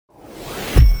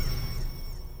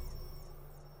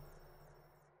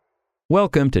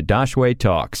Welcome to Dashway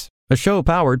Talks, a show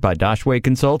powered by Dashway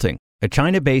Consulting, a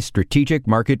China-based strategic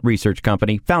market research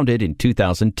company founded in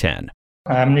 2010.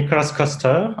 I'm Nicolas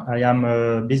Coster. I am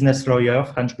a business lawyer,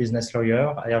 French business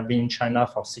lawyer. I have been in China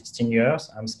for 16 years.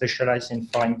 I'm specialized in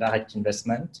foreign direct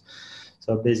investment.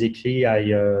 So basically,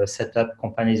 I set up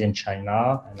companies in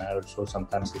China and I also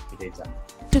sometimes liquidate them.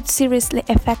 Should seriously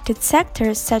affected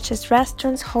sectors such as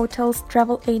restaurants, hotels,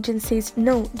 travel agencies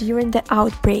know during the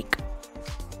outbreak?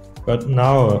 But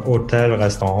now, hotel,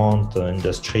 restaurant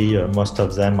industry, most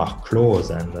of them are closed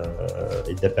and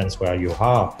it depends where you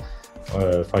are.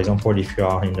 For example, if you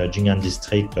are in the Jing'an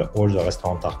district, all the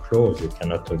restaurants are closed. You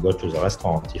cannot go to the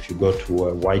restaurant. If you go to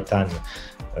Waitan,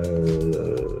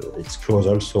 it's closed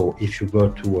also. If you go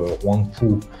to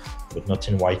Huangpu, but not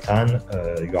in Waitan,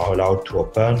 you are allowed to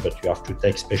open, but you have to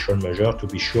take special measures to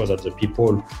be sure that the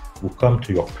people who come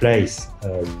to your place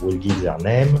will give their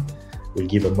name, will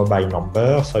give a mobile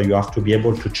number, so you have to be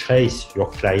able to trace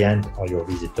your client or your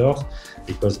visitors,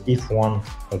 because if one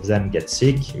of them gets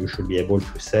sick, you should be able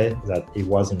to say that he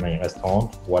was in my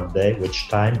restaurant, what day, which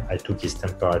time, I took his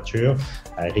temperature,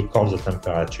 I record the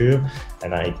temperature,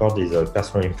 and I record his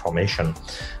personal information.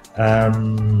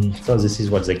 So this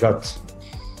is what they got.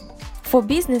 For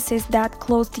businesses that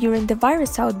closed during the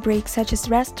virus outbreak, such as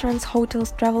restaurants,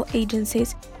 hotels, travel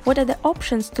agencies, what are the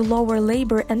options to lower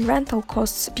labor and rental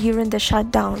costs during the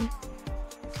shutdown?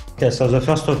 Okay, so the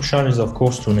first option is, of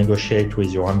course, to negotiate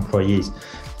with your employees.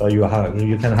 So you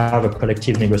can have a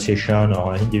collective negotiation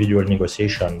or an individual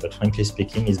negotiation, but frankly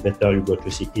speaking, it's better you go to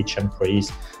see each employee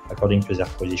according to their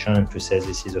position and to say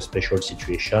this is a special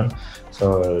situation.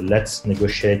 So let's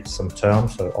negotiate some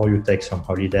terms, or you take some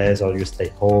holidays, or you stay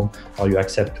home, or you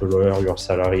accept to lower your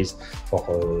salaries for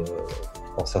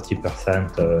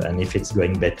 30%, and if it's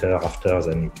going better after,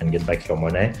 then you can get back your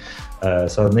money.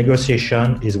 So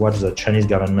negotiation is what the Chinese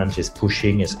government is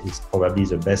pushing, is probably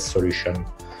the best solution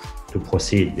to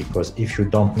proceed, because if you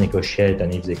don't negotiate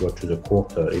and if they go to the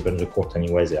court, even the court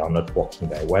anyway, they are not working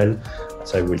very well,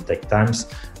 so it will take times.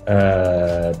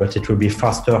 But it will be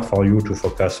faster for you to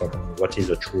focus on what is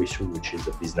the true issue, which is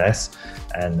the business.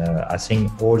 And I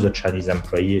think all the Chinese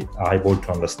employees are able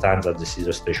to understand that this is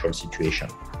a special situation.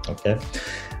 Okay.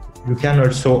 You can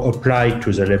also apply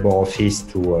to the labor office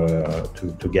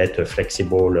to get a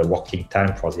flexible working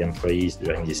time for the employees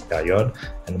during this period.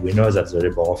 And we know that the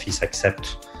labor office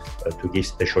accepts to give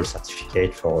special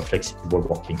certificate for a flexible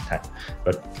working time.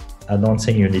 But I don't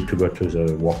think you need to go to the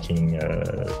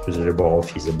labor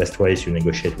office. The best way is you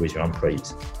negotiate with your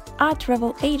employees. Are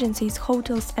travel agencies,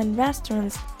 hotels and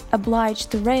restaurants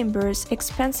obliged to reimburse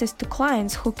expenses to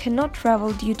clients who cannot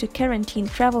travel due to quarantine,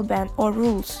 travel ban or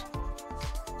rules?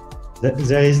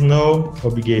 There is no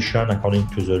obligation according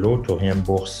to the law to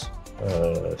reimburse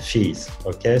fees.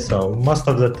 Okay, so most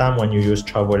of the time when you use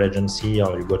travel agency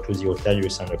or you go to the hotel, you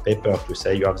send a paper to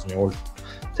say you have the new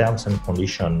terms and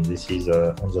conditions. This is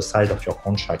on the side of your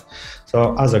contract.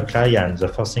 So as a client, the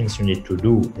first things you need to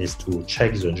do is to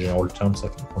check the general terms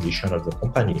and conditions of the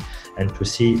company and to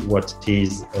see what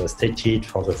is stated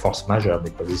for the force majeure,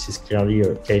 because this is clearly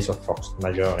a case of force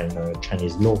majeure in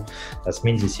Chinese law. That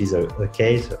means this is a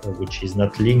case which is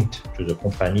not linked to the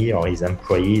company or his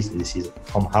employees. This is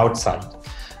from outside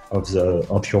of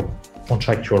your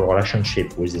contractual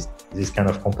relationship with these kind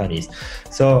of companies.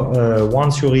 So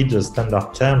once you read the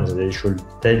standard terms, they should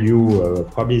tell you,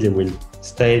 probably they will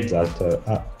state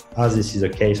that as this is a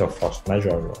case of force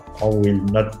majeure, I will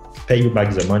not pay you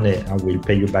back the money, I will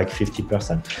pay you back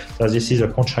 50%. So this is a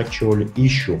contractual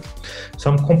issue.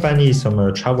 Some companies,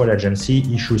 some travel agency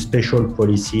issue special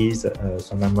policies,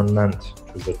 some amendment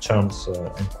to the terms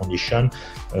and condition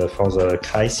for the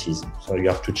crisis. So you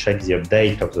have to check the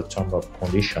update of the terms of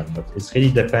condition, but it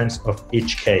really depends of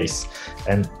each case.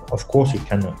 And of course, you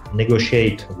can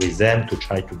negotiate with them to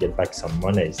try to get back some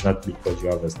money. It's not because you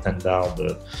have a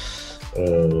standard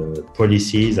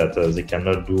policy that they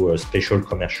cannot do a special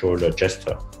commercial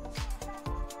gesture.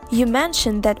 You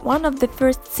mentioned that one of the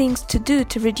first things to do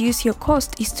to reduce your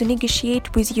cost is to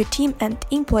negotiate with your team and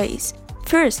employees.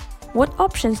 First, what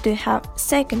options do you have?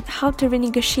 Second, how to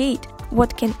renegotiate?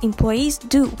 What can employees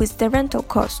do with the rental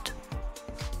cost?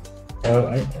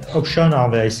 Options are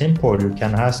very simple. You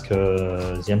can ask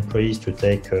the employees to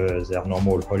take their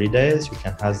normal holidays. You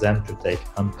can ask them to take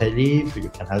unpaid leave. You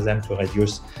can ask them to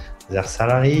reduce their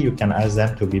salary. You can ask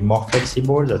them to be more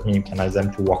flexible. That means you can ask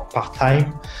them to work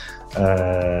part-time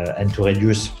and to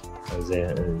reduce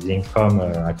the income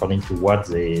according to what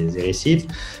they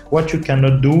receive. What you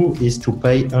cannot do is to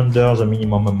pay under the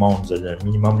minimum amount, the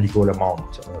minimum legal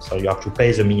amount. So you have to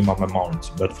pay the minimum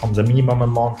amount. But from the minimum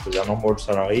amount to their normal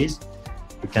salaries,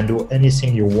 You can do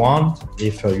anything you want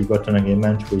if you got an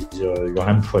agreement with your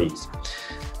employees.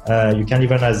 You can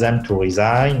even ask them to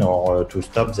resign or to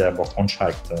stop their labor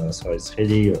contract. So it's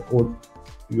really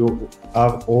you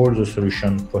have all the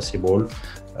solutions possible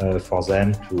for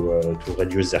them to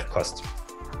reduce their cost.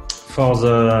 For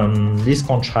the lease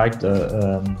contract,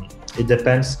 it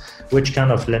depends which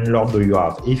kind of landlord do you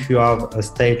have. If you have a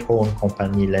state-owned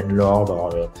company landlord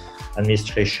or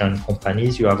administration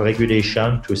companies, you have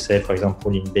regulation to say, for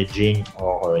example, in Beijing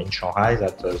or in Shanghai,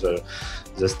 that the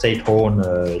state-owned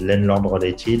landlord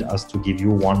related has to give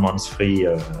you 1 month free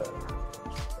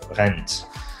rent.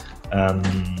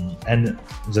 And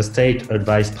the state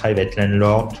advised private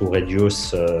landlord to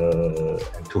reduce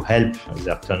and to help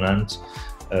their tenant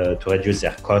to reduce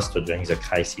their cost during the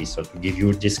crisis, so to give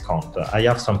you discount. I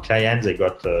have some clients, they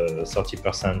got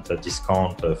 30%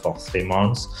 discount for 3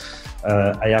 months.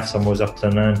 I have some other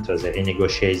tenants, they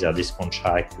renegotiate their lease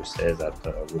contract to say that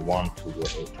we want to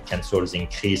cancel the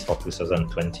increase for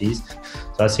 2020. So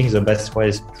I think the best way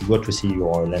is to go to see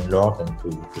your landlord and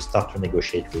to start to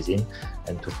negotiate with him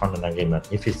and to find an agreement.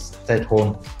 If it's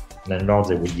state-owned landlord,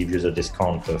 they will give you the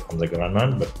discount from the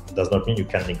government, but it does not mean you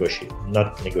can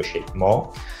not negotiate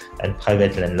more. And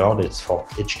private landlord, it's for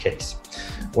each case.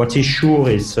 What is sure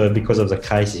is because of the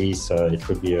crisis, it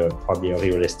will be probably a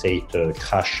real estate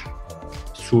crash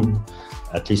soon,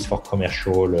 at least for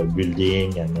commercial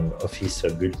building and office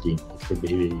building. It will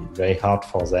be very hard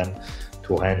for them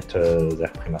to rent their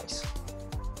premise.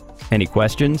 Any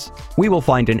questions? We will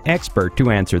find an expert to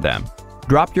answer them.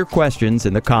 Drop your questions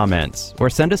in the comments or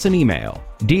send us an email,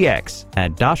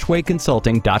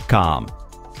 dx@dashwayconsulting.com.